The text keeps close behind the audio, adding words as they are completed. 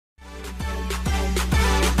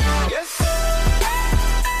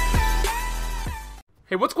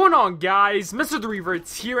Hey, what's going on, guys?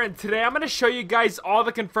 MrTheRevertz here, and today I'm going to show you guys all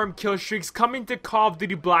the confirmed kill streaks coming to Call of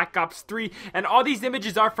Duty Black Ops 3, and all these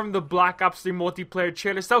images are from the Black Ops 3 multiplayer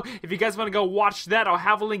trailer. So if you guys want to go watch that, I'll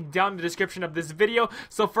have a link down in the description of this video.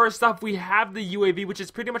 So first off, we have the UAV, which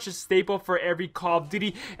is pretty much a staple for every Call of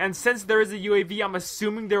Duty, and since there is a UAV, I'm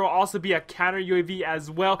assuming there will also be a counter UAV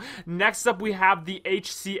as well. Next up, we have the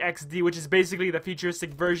HCXD, which is basically the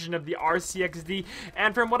futuristic version of the RCXD,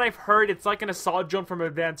 and from what I've heard, it's like an assault drone from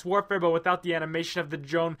Advanced Warfare, but without the animation of the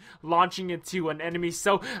drone launching into an enemy.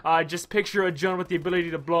 So just picture a drone with the ability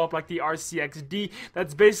to blow up like the RCXD.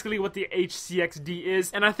 That's basically what the HCXD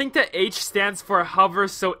is, and I think the H stands for hover,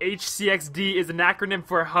 so HCXD is an acronym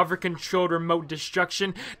for hover controlled remote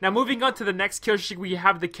destruction. Now moving on to the next kill streak, we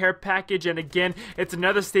have the care package, and again it's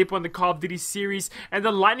another staple in the Call of Duty series, and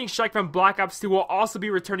the lightning strike from Black Ops 2 will also be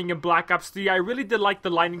returning in Black Ops 3. I really did like the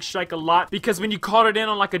lightning strike a lot, because when you called it in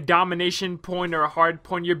on like a domination point or a hard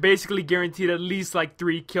point, you're basically guaranteed at least like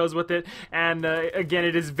 3 kills with it. And again,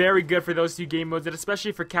 it is very good for those two game modes, and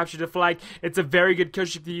especially for capture the flag, it's a very good kill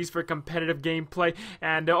streak to use for competitive gameplay,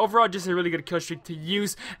 and overall just a really good kill streak to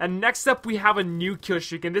use. And next up, we have a new kill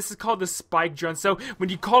streak, and this is called the spike drone. So when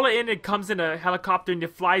you call it in, it comes in a helicopter and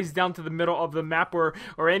it flies down to the middle of the map, or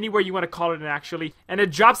anywhere you want to call it in actually, and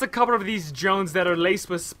it drops a couple of these drones that are laced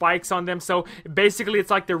with spikes on them. So basically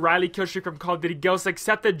it's like the Riley kill streak from Call of Duty Ghosts,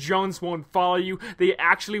 except the drones won't follow you. They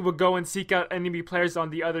actually will go and seek out enemy players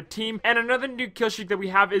on the other team. And another new kill streak that we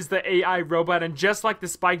have is the AI robot, and just like the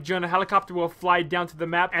spike drone, a helicopter will fly down to the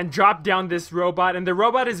map and drop down this robot, and the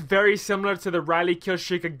robot is very similar to the Riley kill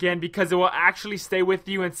streak again, because it will actually stay with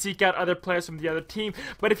you and seek out other players from the other team.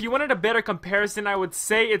 But if you wanted a better comparison, I would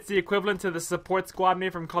say it's the equivalent to the support squad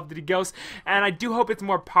mate from Call of Duty Ghosts, and I do hope it's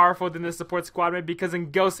more powerful than the support squad mate, because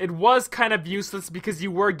in Ghosts it was kind of useless because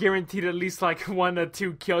you were guaranteed at least like 1 or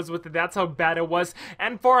 2 kills with it. That's how bad it was.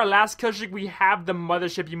 And for our last kill streak, we have the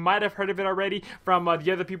Mothership. You might have heard of it already from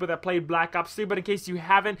the other people that played Black Ops 3, but in case you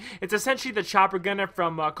haven't, it's essentially the chopper gunner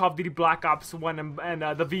from Call of Duty Black Ops 1 and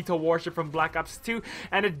the VTOL warship from Black Ops 2,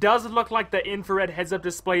 and it does look like the infrared heads-up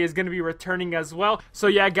display is going to be returning as well. So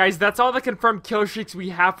yeah, guys, that's all the confirmed kill streaks we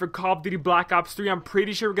have for Call of Duty Black Ops 3. I'm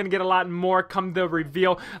pretty sure we're going to get a lot more come the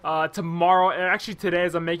reveal tomorrow, actually today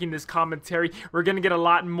as I'm making this commentary. We're going to get a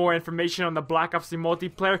lot more information on the Black Ops 3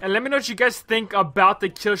 multiplayer, and let me know what you guys think about the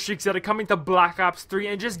kill streaks that are coming to Black Ops 3,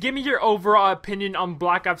 and just give me your overall opinion on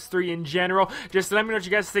Black Ops 3 in general. Just let me know what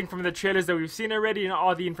you guys think from the trailers that we've seen already and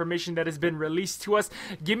all the information that has been released to us.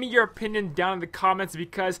 Give me your opinion down in the comments,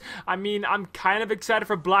 because I mean, I'm kind of excited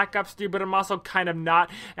for Black Ops 3, but I'm also kind of not,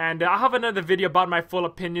 and I'll have another video about my full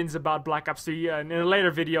opinions about Black Ops 3 in a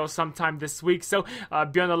later video sometime this week, so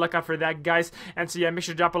be on the lookout for that, guys. And so yeah, make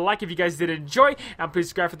sure to drop a like if you guys did enjoy, and please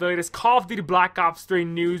subscribe for the latest Call of Duty Black Ops 3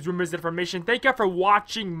 news, rumors, information. Thank you for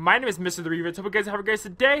watching. My name is MrTheRevertz. Hope you guys have a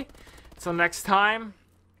great day. Until next time,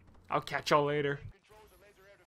 I'll catch y'all later.